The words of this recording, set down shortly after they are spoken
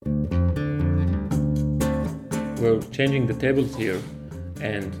We're changing the tables here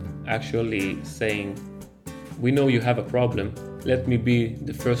and actually saying, we know you have a problem, let me be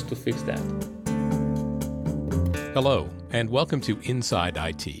the first to fix that. Hello, and welcome to Inside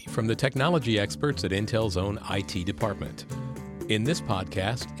IT from the technology experts at Intel's own IT department. In this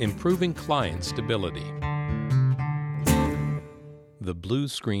podcast, improving client stability. The blue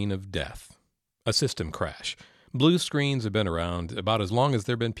screen of death. A system crash. Blue screens have been around about as long as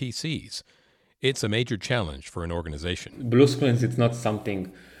there have been PCs. It's a major challenge for an organization. Blue screens, it's not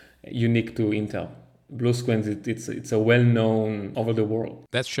something unique to Intel. Blue screens, it's a well-known over the world.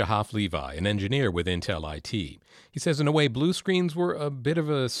 That's Shahaf Levi, an engineer with Intel IT. He says, in a way, blue screens were a bit of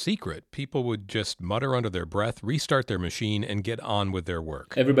a secret. People would just mutter under their breath, restart their machine, and get on with their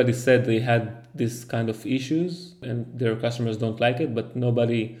work. Everybody said they had this kind of issues and their customers don't like it, but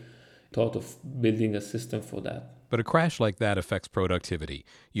nobody thought of building a system for that. But a crash like that affects productivity.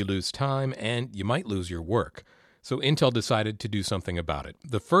 You lose time, and you might lose your work. So Intel decided to do something about it.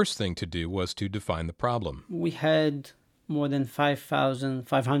 The first thing to do was to define the problem. We had more than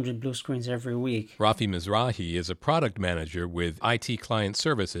 5,500 blue screens every week. Rafi Mizrahi is a product manager with IT client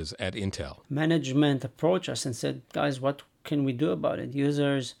services at Intel. Management approached us and said, guys, what can we do about it?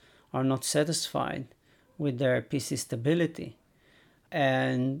 Users are not satisfied with their PC stability.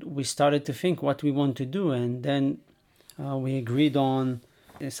 And we started to think what we want to do. And then we agreed on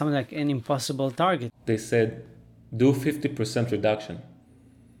something like an impossible target. They said, do 50% reduction.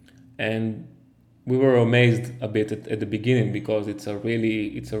 And we were amazed a bit at the beginning because it's a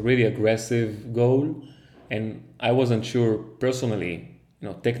really aggressive goal. And I wasn't sure personally,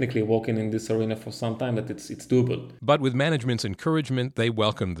 technically working in this arena for some time, that it's doable. But with management's encouragement, they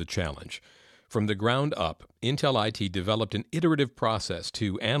welcomed the challenge. From the ground up, Intel IT developed an iterative process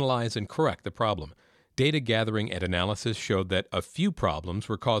to analyze and correct the problem. Data gathering and analysis showed that a few problems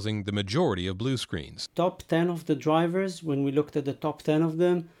were causing the majority of blue screens. Top 10 of the drivers, when we looked at the top 10 of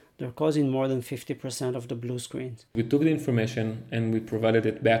them, they're causing more than 50% of the blue screens. We took the information and we provided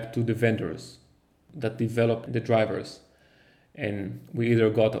it back to the vendors that developed the drivers. And we either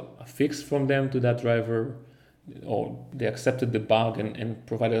got a fix from them to that driver, or they accepted the bug and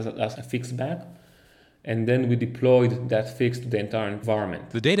provided us a fix back. And then we deployed that fix to the entire environment.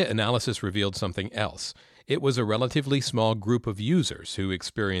 The data analysis revealed something else. It was a relatively small group of users who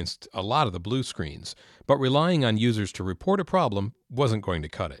experienced a lot of the blue screens, but relying on users to report a problem wasn't going to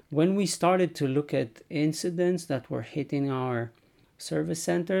cut it. When we started to look at incidents that were hitting our service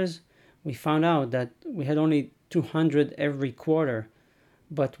centers, we found out that we had only 200 every quarter.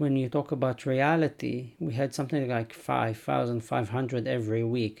 But when you talk about reality, we had something like 5,500 every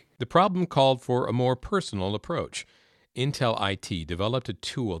week. The problem called for a more personal approach. Intel IT developed a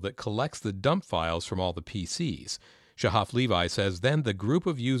tool that collects the dump files from all the PCs. Shahaf Levi says then the group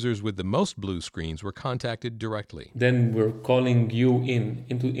of users with the most blue screens were contacted directly. Then we're calling you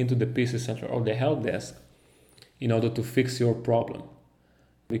into the PC center or the help desk in order to fix your problem.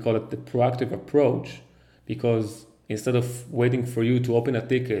 We call it the proactive approach because instead of waiting for you to open a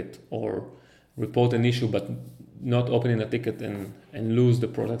ticket or report an issue but not opening a ticket and lose the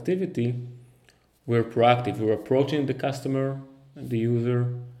productivity, we're proactive. We're approaching the customer, the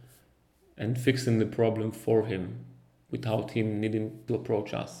user, and fixing the problem for him without him needing to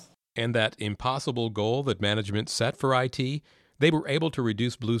approach us. And that impossible goal that management set for IT, they were able to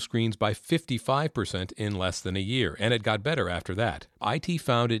reduce blue screens by 55% in less than a year, and it got better after that. IT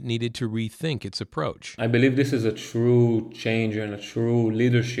found it needed to rethink its approach. I believe this is a true change and a true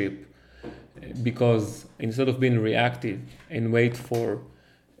leadership because instead of being reactive and wait for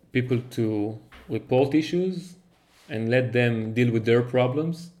people to report issues and let them deal with their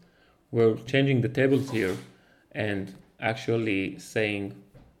problems, we're changing the tables here and actually saying,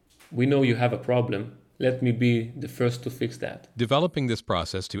 we know you have a problem, let me be the first to fix that. Developing this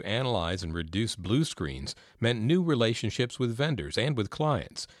process to analyze and reduce blue screens meant new relationships with vendors and with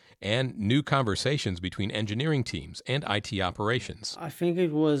clients, and new conversations between engineering teams and IT operations. I think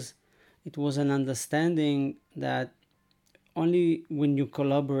it was an understanding that only when you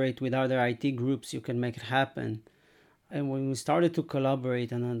collaborate with other IT groups you can make it happen. And when we started to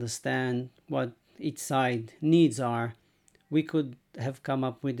collaborate and understand what each side needs are, we could have come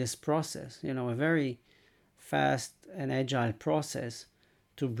up with this process, a very fast and agile process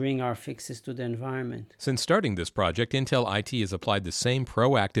to bring our fixes to the environment. Since starting this project, Intel IT has applied the same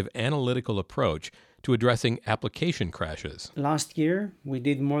proactive analytical approach to addressing application crashes. Last year, we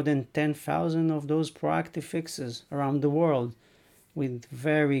did more than 10,000 of those proactive fixes around the world with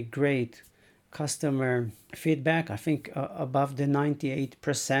very great customer feedback. I think above the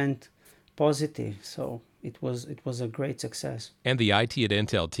 98% positive. So it was a great success. And the IT at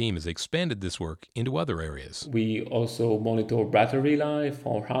Intel team has expanded this work into other areas. We also monitor battery life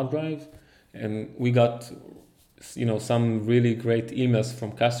or hard drive, and we got some really great emails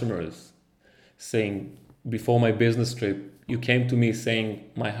from customers saying, before my business trip, you came to me saying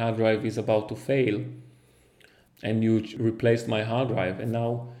my hard drive is about to fail, and you replaced my hard drive, and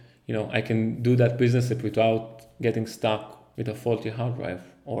now I can do that business trip without getting stuck with a faulty hard drive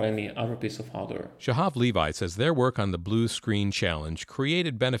or any other piece of hardware. Shahav Levi says their work on the Blue Screen Challenge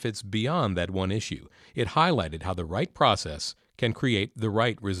created benefits beyond that one issue. It highlighted how the right process can create the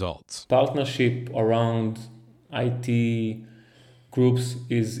right results. Partnership around IT groups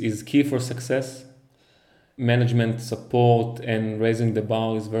is key for success. Management support and raising the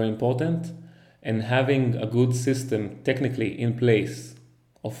bar is very important. And having a good system technically in place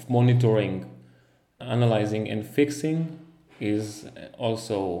of monitoring, analyzing, and fixing is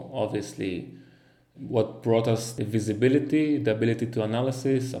also obviously what brought us the visibility, the ability to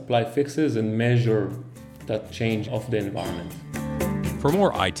analysis, apply fixes, and measure that change of the environment. For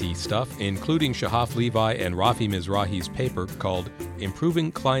more IT stuff, including Shahav Levi and Rafi Mizrahi's paper called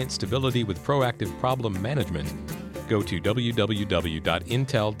Improving Client Stability with Proactive Problem Management, go to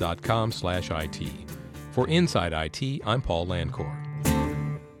www.intel.com/IT. For Inside IT, I'm Paul Landcore.